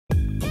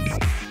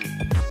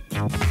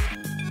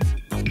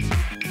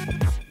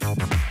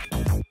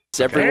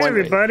everyone? Hey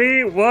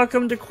everybody,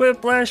 welcome to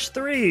Quiplash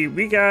 3.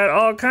 We got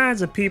all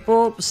kinds of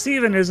people.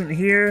 Steven isn't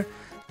here.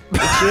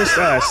 It's just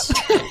us.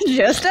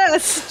 Just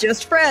us.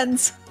 Just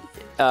friends.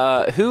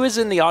 Who is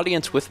in the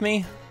audience with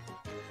me?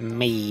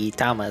 Me,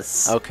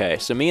 Thomas. Okay,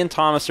 so me and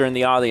Thomas are in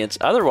the audience.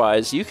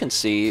 Otherwise, you can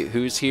see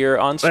who's here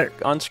on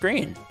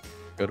screen.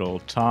 Good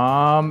old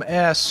Tom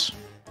S.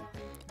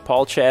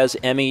 Paul, Chaz,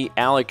 Emmy,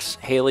 Alex,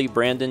 Haley,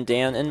 Brandon,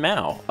 Dan, and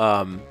Mao.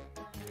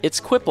 It's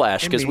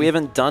Quiplash because we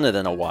haven't done it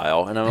in a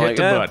while, and I'm Hit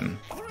the button.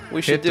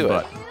 We should do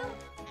it.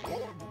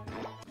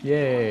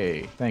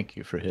 Yay! Thank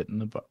you for hitting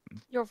the button.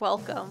 You're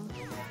welcome.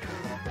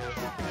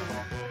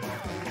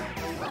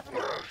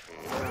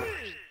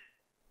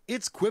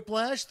 It's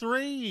Quiplash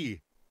 3,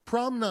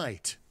 Prom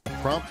Night.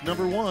 Prompt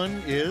number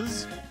 1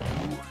 is,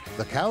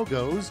 the cow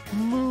goes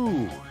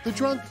moo. The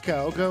drunk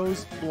cow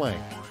goes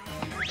blank.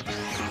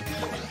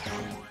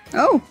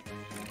 Oh.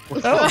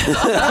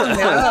 Oh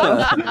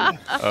no.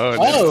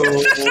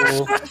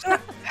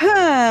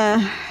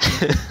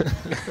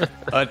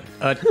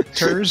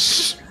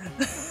 Utters.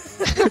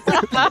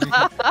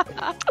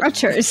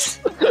 Utters.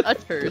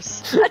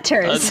 Utters. Utters.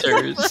 Utters.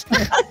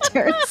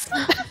 Utters.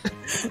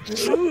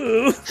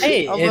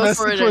 Hey, I'll vote it's,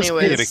 for it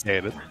anyways.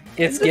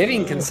 it's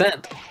giving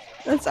consent.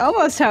 That's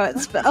almost how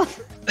it's spelled.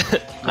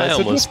 I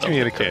almost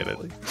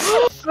communicated.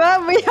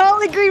 Well, we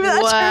all agree with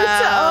utters.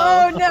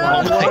 Wow. Oh no.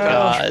 Oh my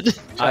god.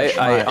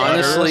 I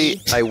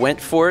honestly, I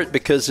went for it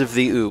because of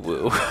the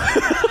uwu.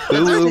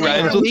 Uwu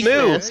rhymes with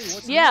moo.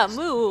 Yeah,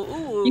 moo.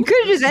 Ooh. You could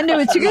have just ended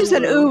with you could have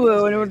said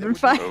ooh and it would have been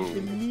fine.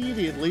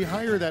 Immediately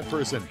hire that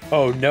person.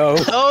 Oh no.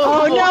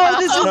 Oh no,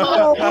 this is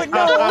oh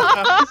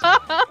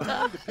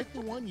no. To pick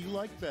the one you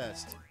like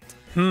best.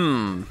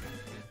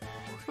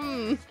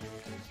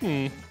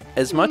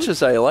 As much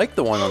as I like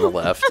the one on the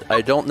left,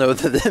 I don't know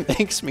that it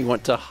makes me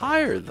want to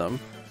hire them.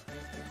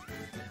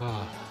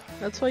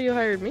 That's why you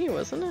hired me,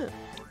 wasn't it?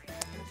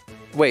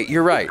 Wait,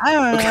 you're right. I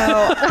don't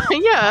know.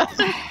 Yeah.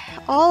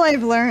 All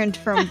I've learned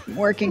from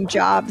working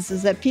jobs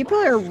is that people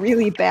are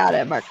really bad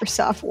at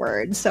Microsoft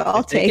Word, so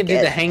I'll They take can do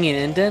it. the hanging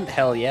indent?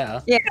 Hell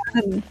yeah. Yeah.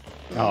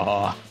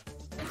 Aw.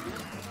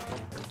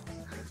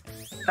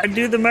 I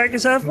do the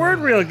Microsoft Word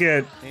real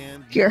good.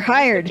 And You're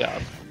hired. Good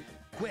job.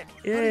 quick,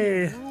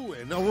 Yay. how do you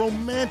ruin a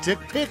romantic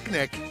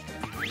picnic?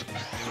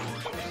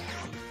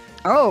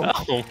 Oh,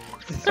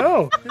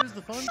 Oh, Here's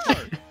the fun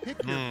part.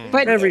 Pick your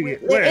but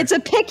everywhere. it's a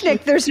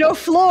picnic. There's no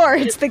floor.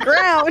 It's the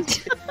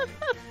ground.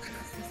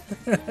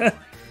 The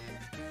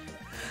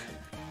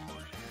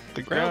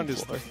ground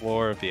is the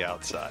floor of the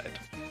outside.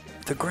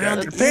 The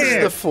ground is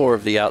Japan. the floor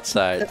of the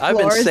outside. The I've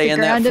been floor is the saying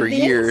that ground for of the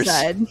years.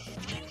 inside.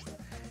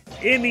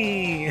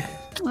 Emmy.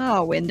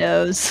 Oh,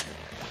 Windows.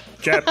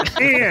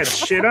 Japan.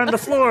 Shit on the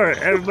floor.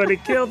 Everybody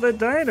kill the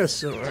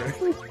dinosaur.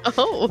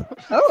 Oh.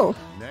 Oh,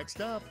 Next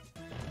up.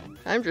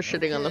 I'm just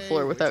shitting on the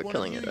floor without Which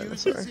killing a one of you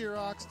used dinosaur.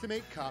 Xerox to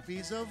make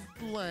copies of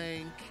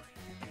blank.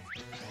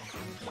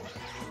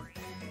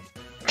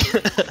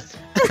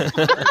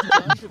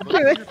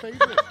 Your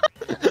favorite.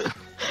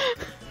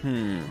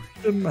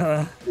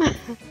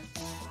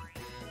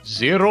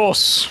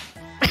 Zeros.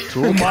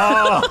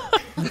 Tuma.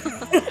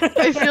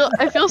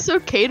 I feel so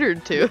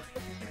catered to.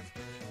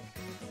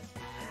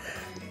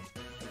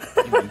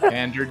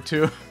 Pandered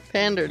to.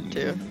 Pandered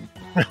to.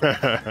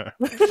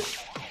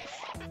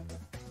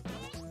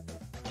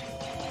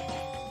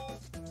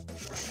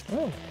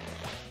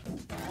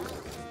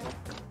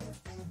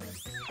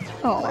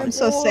 oh, I'm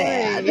so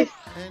sad. And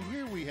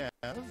here we have,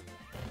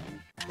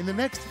 in the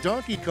next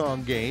Donkey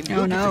Kong game, Oh,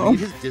 you'll get no. to meet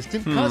his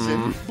distant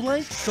cousin,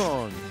 Blank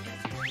Kong.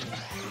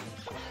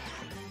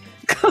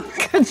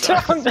 Good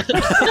job.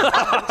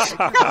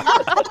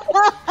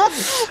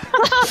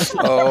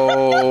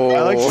 Oh,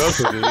 I like both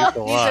of these a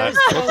lot.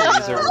 Both of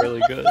these are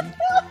really good.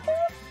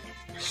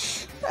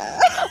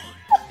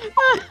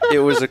 it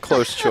was a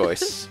close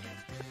choice.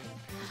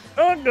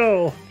 Oh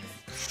no.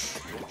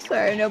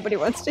 Sorry, nobody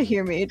wants to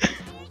hear me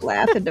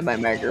laugh into my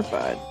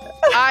microphone.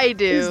 I He's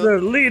do. the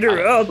leader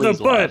of the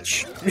please laugh.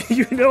 bunch.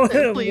 You know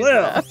him Please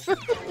well. laugh.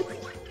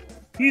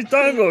 He's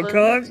Dongo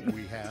Kong.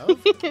 We have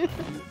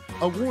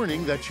a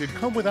warning that should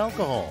come with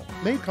alcohol.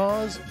 May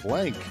cause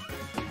blank.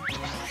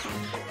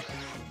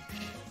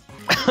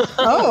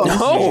 Oh,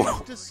 No.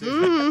 To say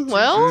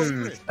Well,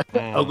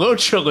 A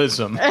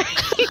localism.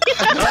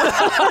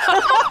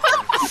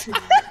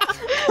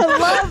 I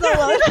love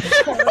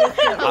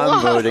the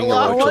I'm voting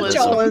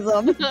Localism.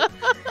 localism. Doing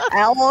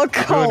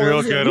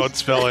real good Alcoholism. on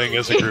spelling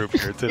as a group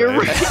here today. You're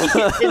right. It's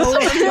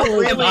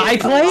really I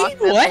playing?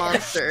 awkward What?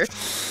 monster.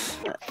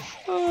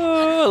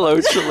 Oh,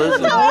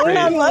 localism.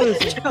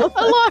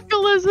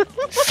 Localism.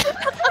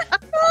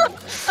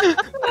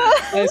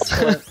 Nice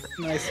one.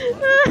 Nice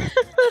one.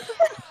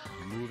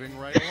 moving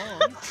right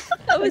along.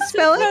 I was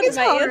Spelling is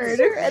hard.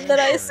 and then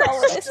I saw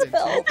what I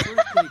spelled.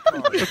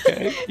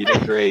 Okay, you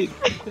did great.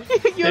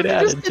 You have It to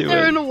added just sit to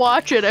there it. and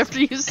watch it after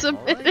you All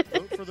submit right, it.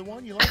 vote for the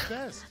one you like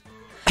best.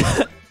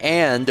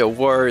 And a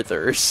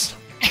Werther's.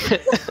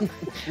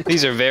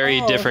 These are very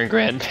different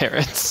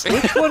grandparents.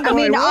 Which one do I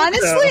mean, want,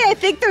 honestly, I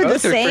think they're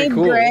Both the are pretty same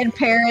cool.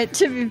 grandparent.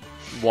 To be,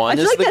 One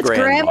I is feel like the that's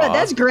grandma.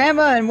 That's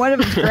grandma and one of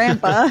them's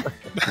grandpa.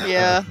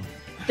 Yeah.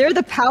 They're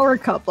the power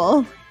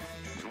couple.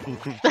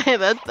 Hey,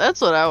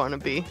 that's what I want to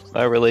be.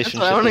 My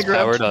relationship wanna is grow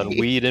up powered to on be.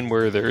 weed and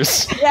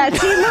Werthers. Yeah,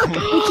 see, look,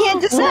 we can't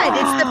decide.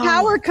 It's the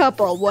power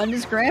couple. One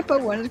is grandpa,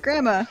 one is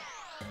grandma.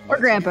 Or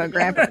grandpa.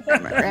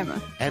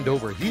 And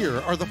over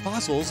here are the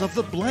fossils of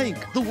the blank,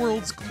 the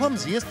world's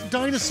clumsiest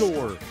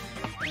dinosaur.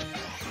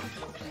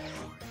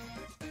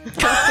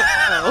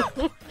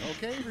 Oh.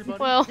 Okay, everybody,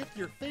 Well. pick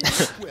your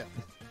favorite quip.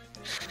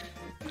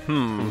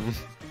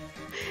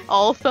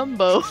 All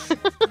Thumbo.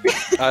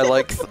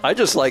 I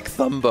just like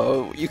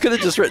Thumbo. You could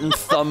have just written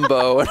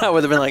Thumbo, and I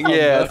would have been like,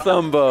 yeah,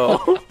 Thumbo.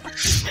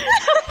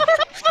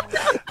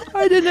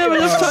 I didn't have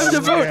enough time to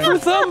vote for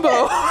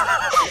Thumbo.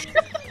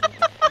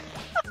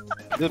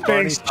 Is it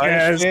Thanks,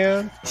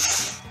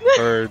 Chaz.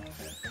 Or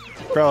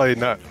probably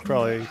not.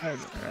 Probably. I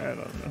don't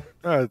know.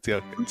 Oh, it's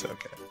okay. It's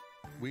okay.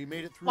 We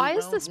made it through Why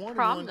is round this one in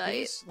prom one night?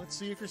 piece. Let's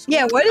see if you're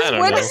Yeah, what I don't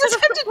know. does this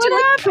have to do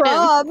with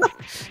prom?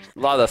 A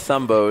lot of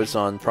Thumbos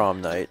on prom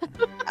night.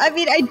 I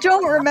mean, I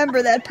don't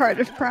remember that part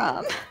of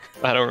prom.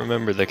 I don't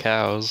remember the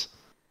cows.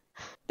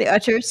 The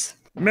ushers.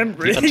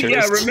 Remember? The utters.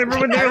 Yeah, remember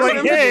when they were like,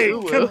 remember "Hey, the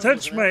uwu. come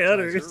touch my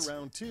udders."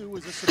 Round two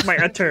is a My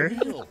utter.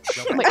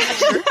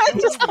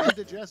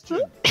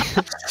 Indigestion.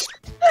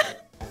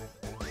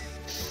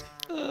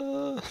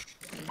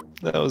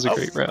 That was a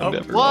great round,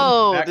 everyone.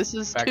 Whoa, this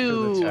is back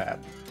to the too. tab.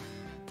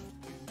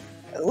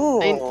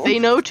 Ooh. They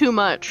know too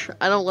much.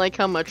 I don't like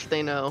how much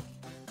they know.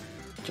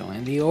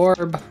 Join the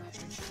orb.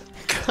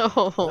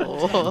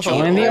 Oh.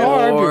 Join the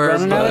orb. You're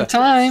running out of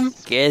time.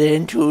 Get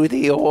into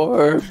the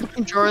orb.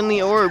 Join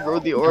the orb, or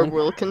the orb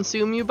will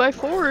consume you by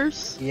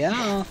force.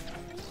 Yeah.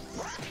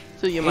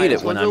 So you I might hate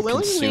as it well when go I'm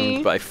willingly.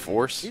 consumed by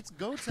force. It's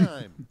go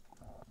time.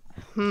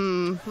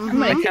 Hmm.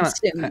 I kinda-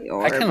 consume the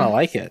orb. I kind of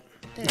like it.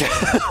 And we'll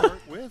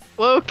start with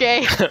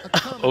Okay. a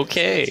common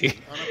Okay. sketch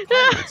on a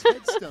pirate's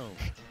headstone.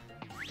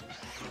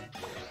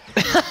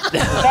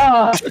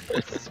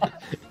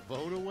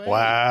 Vote away.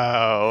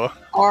 Wow.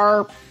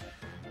 Arp.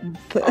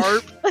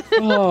 Arp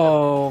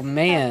Oh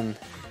man.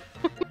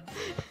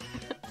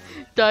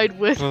 died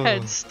with Oh.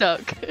 head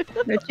stuck.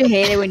 Don't you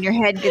hate it when your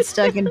head gets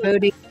stuck in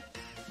booty?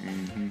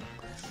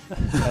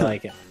 I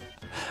like it.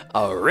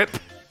 A rip.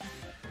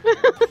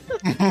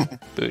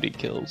 Booty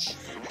kills.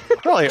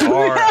 Probably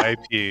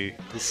R.I.P.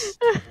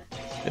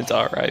 It's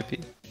R.I.P.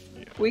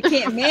 We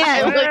can't, I'm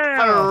man. like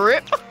a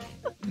rip.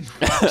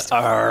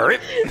 A rip.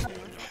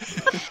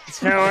 That's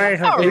how I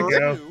hope you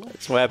go.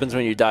 That's what happens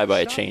when you die by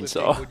a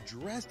chainsaw. Would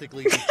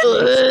drastically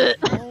decrease.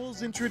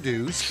 Balls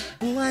introduce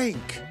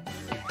blank.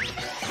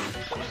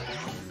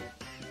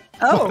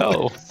 Oh.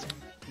 Oh.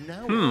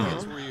 Now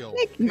it's real.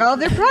 Making all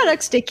their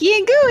products sticky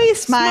and gooey.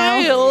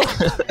 Smile.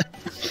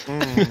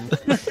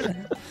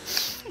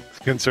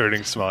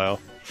 Concerning smile.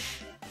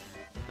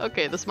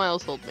 Okay, the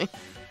smiles told me.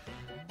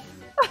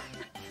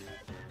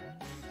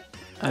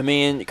 I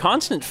mean,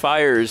 constant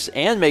fires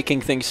and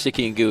making things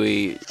sticky and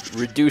gooey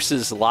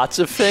reduces lots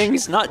of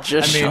things, not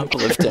just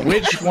shoplifting.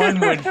 Which one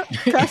would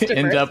Customer.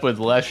 end up with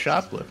less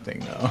shoplifting,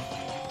 though?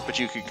 But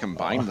you could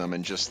combine them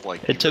and just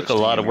like. It took a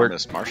roasting lot of work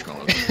enormous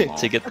marshmallows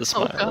to get the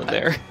smile in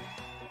there.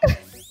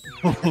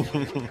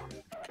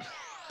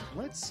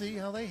 Let's see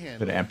how they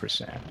handle With it.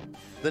 ampersand.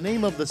 The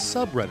name of the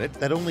subreddit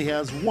that only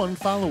has one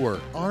follower,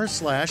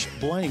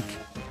 r/blank.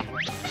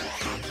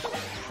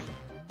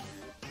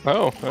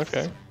 Oh,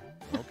 okay.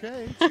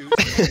 Okay,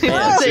 choose.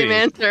 Yeah, Same see.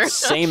 answer.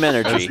 Same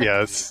energy.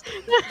 Yes.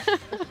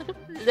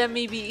 Let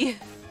me be.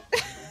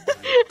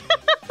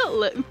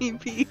 Let me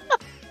be.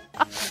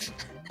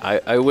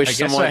 I wish I guess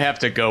someone I have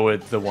to go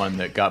with the one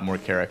that got more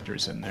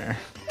characters in there.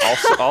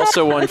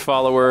 also one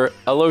follower,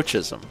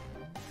 Alochism.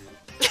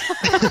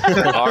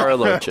 Our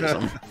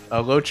Alochism.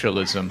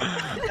 Alocialism.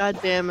 God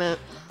damn it.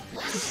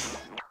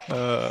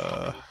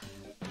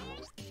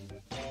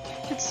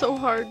 It's so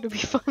hard to be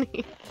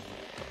funny.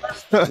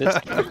 You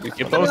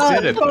both Well,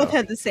 did we it, both though.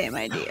 had the same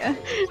idea.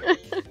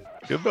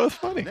 You're both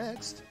funny.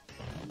 Next,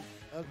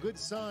 a good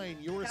sign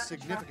your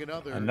significant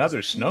other. Another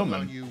is cheating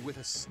snowman. on you with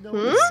a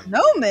snowman.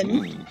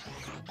 Snowman.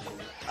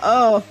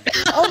 Oh.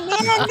 Oh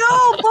man,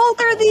 no!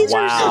 Both of these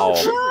Wow. are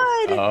so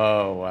good.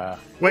 Oh, wow.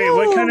 Wait,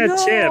 what kind of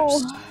no.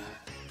 chips?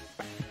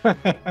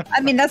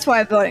 I mean, that's why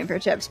I'm voting for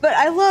chips. But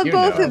I love You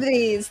both know. of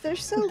these. They're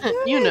so good.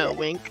 You know,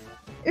 Wink.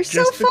 They're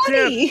so Just a tip.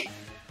 funny.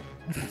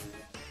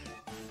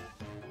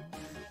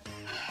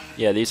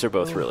 Yeah, these are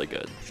both really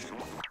good.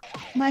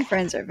 My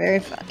friends are very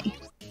funny.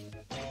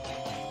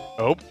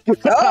 Oh.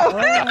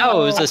 Oh,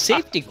 Oh, it was a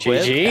safety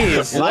quiz.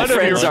 GG's. My One of your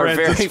friends are friends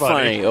very is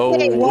funny. funny. Oh.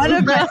 hey, one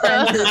of my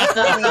friends is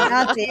funny,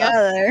 not the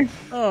other.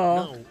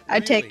 Oh, No, I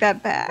take really.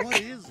 that back.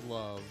 What is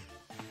love?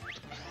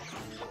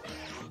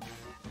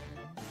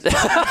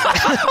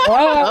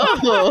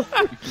 Oh.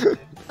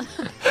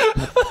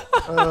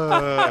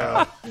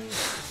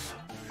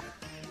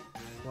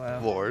 wow.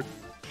 Lord.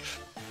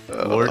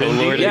 Lord Oh,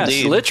 indeed. Lord Yes,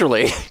 indeed.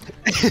 literally.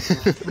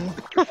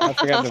 I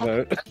forgot to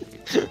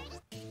vote.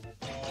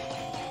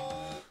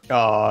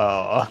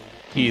 Aw,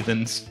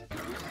 heathens.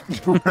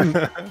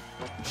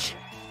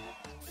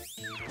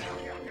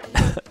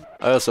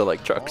 I also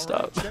like truck All right,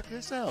 stops. check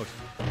this out.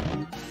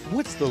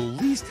 What's the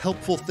least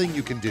helpful thing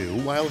you can do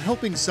while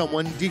helping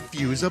someone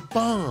defuse a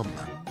bomb?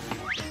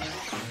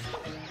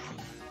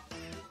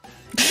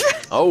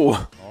 Oh.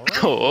 All right.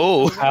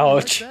 Oh.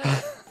 Ouch. Like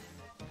that.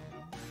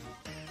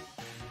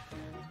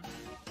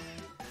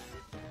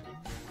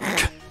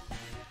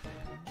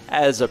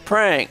 As a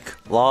prank.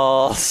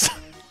 Lols.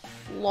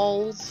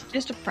 Lols.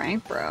 Just a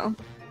prank, bro.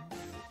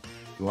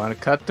 You want to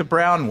cut the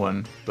brown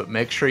one, but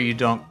make sure you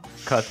don't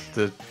cut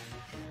the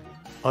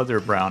other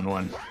brown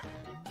one.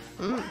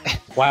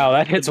 Wow,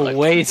 that hits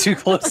way too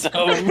close to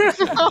home.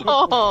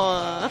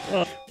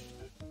 Oh.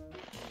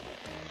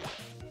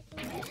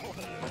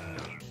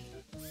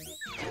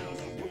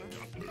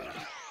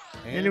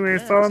 And Anyway,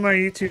 next, follow my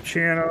YouTube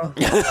channel.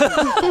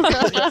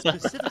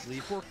 specifically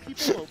for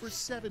people over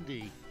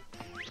 70.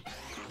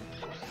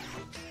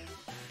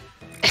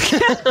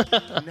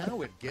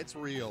 Now it gets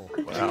real.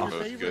 Wow, Your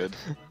both favorite?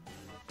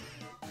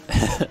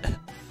 good.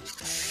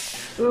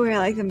 Ooh, I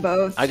like them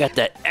both. I got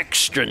that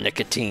extra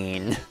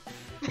nicotine.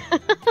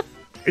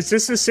 Is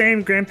this the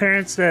same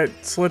grandparents that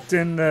slipped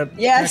in the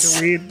Yes. pack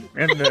of weed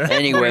and the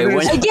Anyway,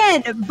 when,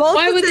 Again, both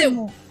Why of would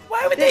them.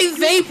 Why would they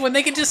vape when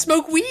they can just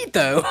smoke weed,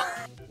 though?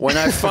 when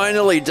I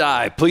finally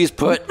die, please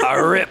put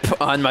a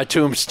rip on my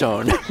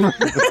tombstone.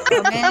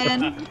 Oh,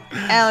 man,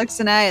 Alex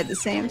and I had the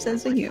same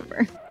sense of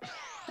humor.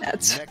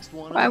 That's Next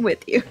one why I'm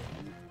with you.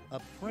 a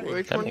prank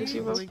Which that one did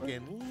you vote for?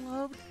 Lincoln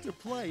loved to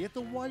play at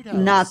the White House.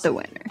 Not the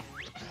winner.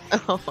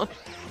 Oh.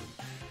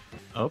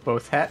 Oh,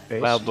 both hat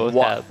based. Wow, both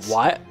What? hats.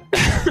 What?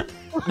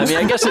 I mean,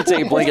 I guess it's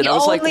Abe Lincoln. I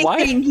was like, only why?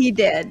 thing he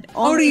did. What do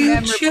Only you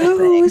memorable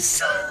thing.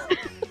 choose?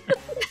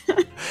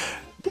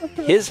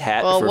 His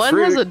hat Well, for one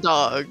fruit. has a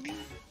dog.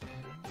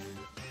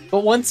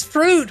 But one's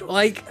fruit,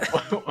 like.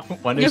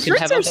 One Your is, can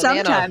fruits have a are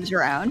banana. sometimes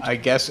around. I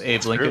guess,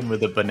 Abe Lincoln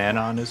with a banana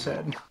on his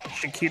head.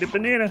 Chiquita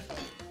Banana.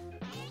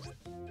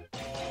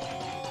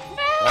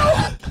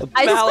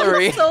 I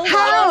Mallory. spent so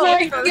How? long Oh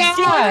on my first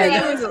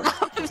God. a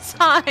lot of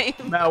time.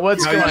 Now,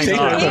 what's No, you going take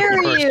on? it.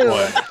 Dare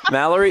you?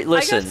 Mallory, I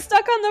listen. got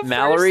stuck on the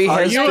Mallory first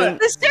has you been.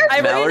 The stir- I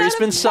ran Mallory's out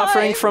been of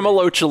suffering time. from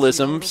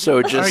allochulism, so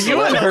Are just you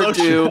let her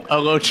do. a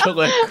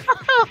lochalic?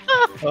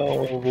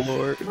 Oh,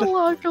 Lord.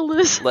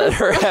 Localist. Let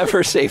her have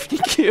her safety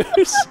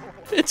cues.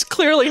 It's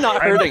clearly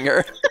not hurting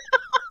her.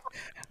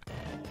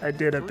 I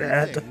did a Three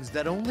bad. things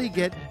that only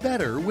get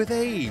better with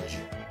age.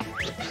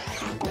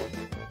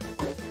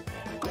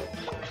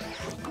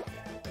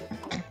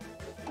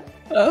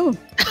 Oh.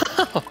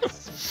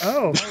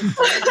 Oh,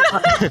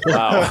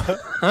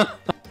 Wow.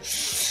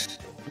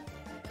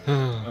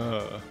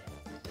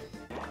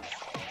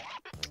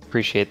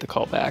 Appreciate the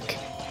callback.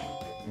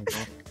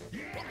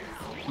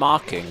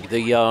 Mocking the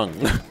young.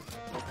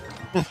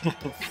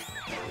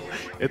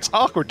 It's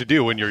awkward to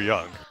do when you're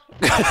young.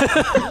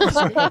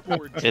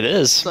 It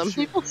is. Some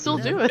people still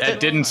do it. That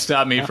didn't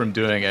stop me from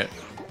doing it.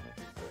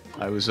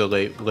 I was a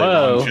late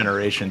Whoa. on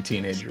generation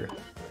teenager.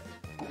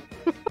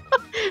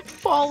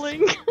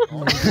 Falling.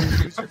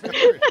 Who's your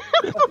favorite?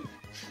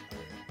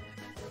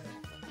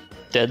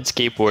 Dead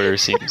skateboarder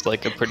seems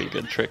like a pretty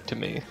good trick to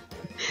me.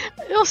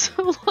 I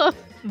also love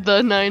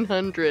the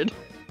 900.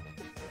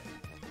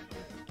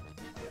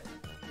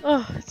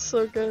 Oh, it's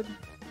so good.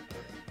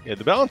 Yeah,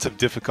 the balance of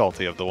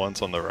difficulty of the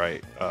ones on the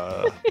right.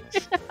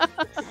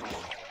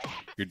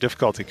 Your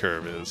difficulty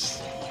curve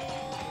is.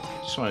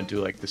 Just want to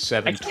do like the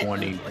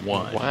 721.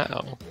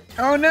 Wow.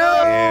 Oh no!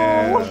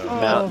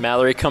 Yeah.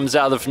 Mallory comes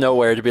out of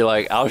nowhere to be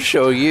like, I'll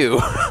show you.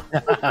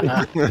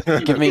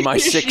 Give me my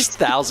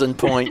 6,000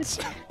 points.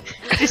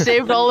 She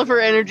saved all of her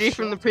energy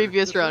from the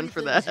previous run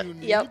for Three that. things you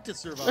need Yep. to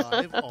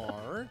survive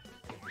are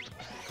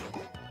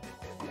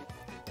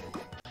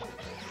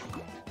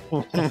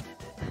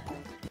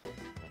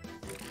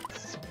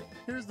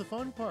Here's the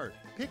fun part.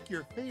 Pick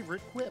your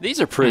favorite quip.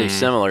 These are pretty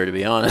similar, to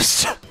be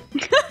honest.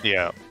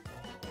 Yeah.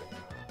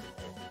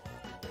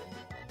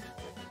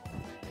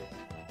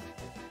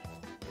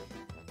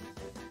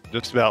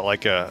 Just about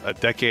like a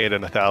decade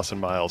and 1,000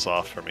 miles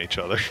off from each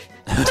other.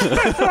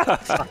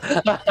 I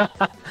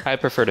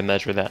prefer to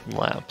measure that in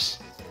laps.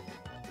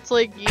 It's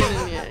like yin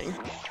and yang.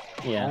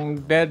 Yeah. Long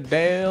Dead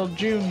Dale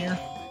Jr.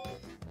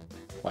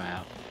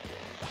 Wow.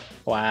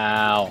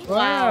 Wow.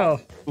 wow.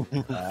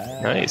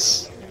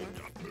 Nice.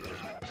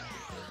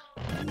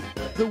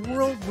 The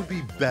world would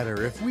be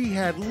better if we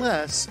had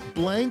less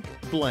blank,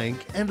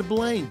 blank, and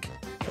blank.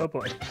 Oh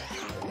boy.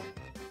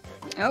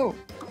 Oh.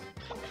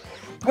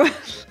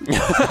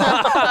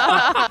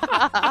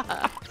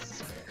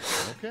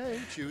 Okay,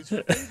 choose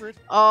your favorite.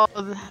 Oh,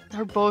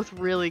 they're both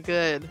really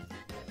good.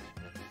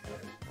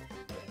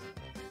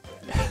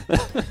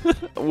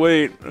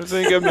 Wait, I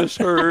think I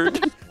misheard.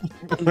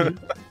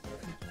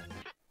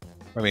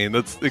 I mean,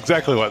 that's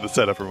exactly what the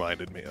setup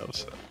reminded me of.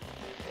 So.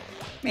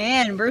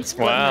 Man, we're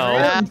splitting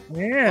Wow. the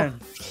room. Man.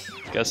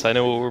 Guess I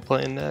know what we're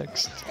playing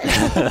next.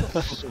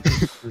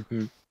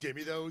 Give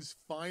me those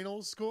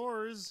final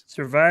scores.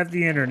 Survive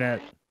the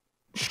internet.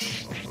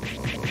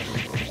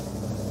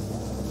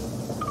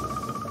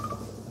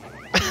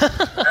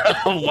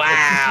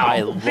 Wow.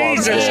 I love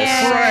Jesus this.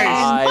 Christ.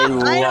 I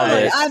love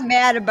it. I'm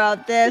mad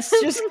about this.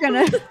 Just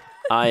gonna.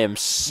 I am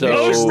so.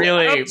 Those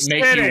really make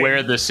upsetting. you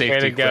wear the safety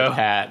to go. clip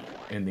hat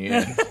in the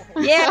end.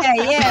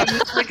 Yeah.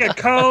 Like a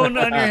cone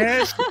on your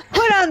head.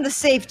 Put on the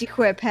safety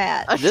quip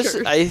hat. This,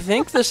 I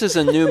think this is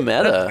a new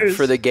meta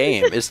for the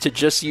game, is to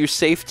just use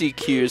safety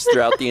cues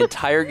throughout the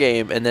entire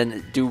game and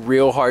then do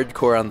real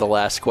hardcore on the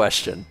last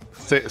question.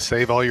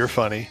 Save all your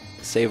funny.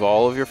 Save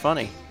all of your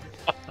funny.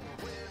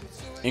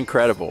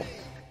 Incredible.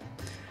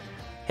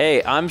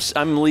 Hey, I'm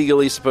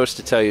legally supposed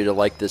to tell you to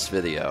like this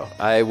video.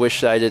 I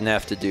wish I didn't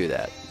have to do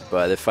that,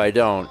 but if I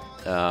don't,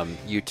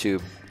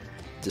 YouTube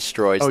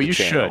destroys the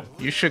channel.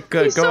 You should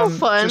go. It's so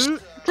fun. Just to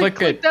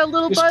click it. that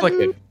little Just button.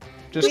 click it.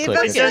 Just Leave click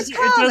us it.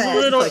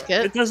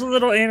 a It does a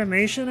little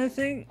animation, I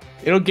think.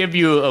 It'll give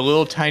you a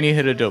little tiny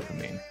hit of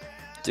dopamine.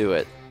 Do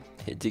it.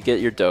 To get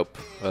your dope.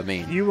 I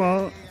mean, You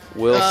won't.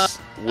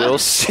 we'll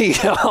see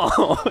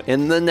y'all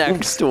in the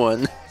next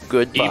one.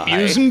 Goodbye. Keep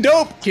using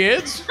dope,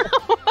 kids.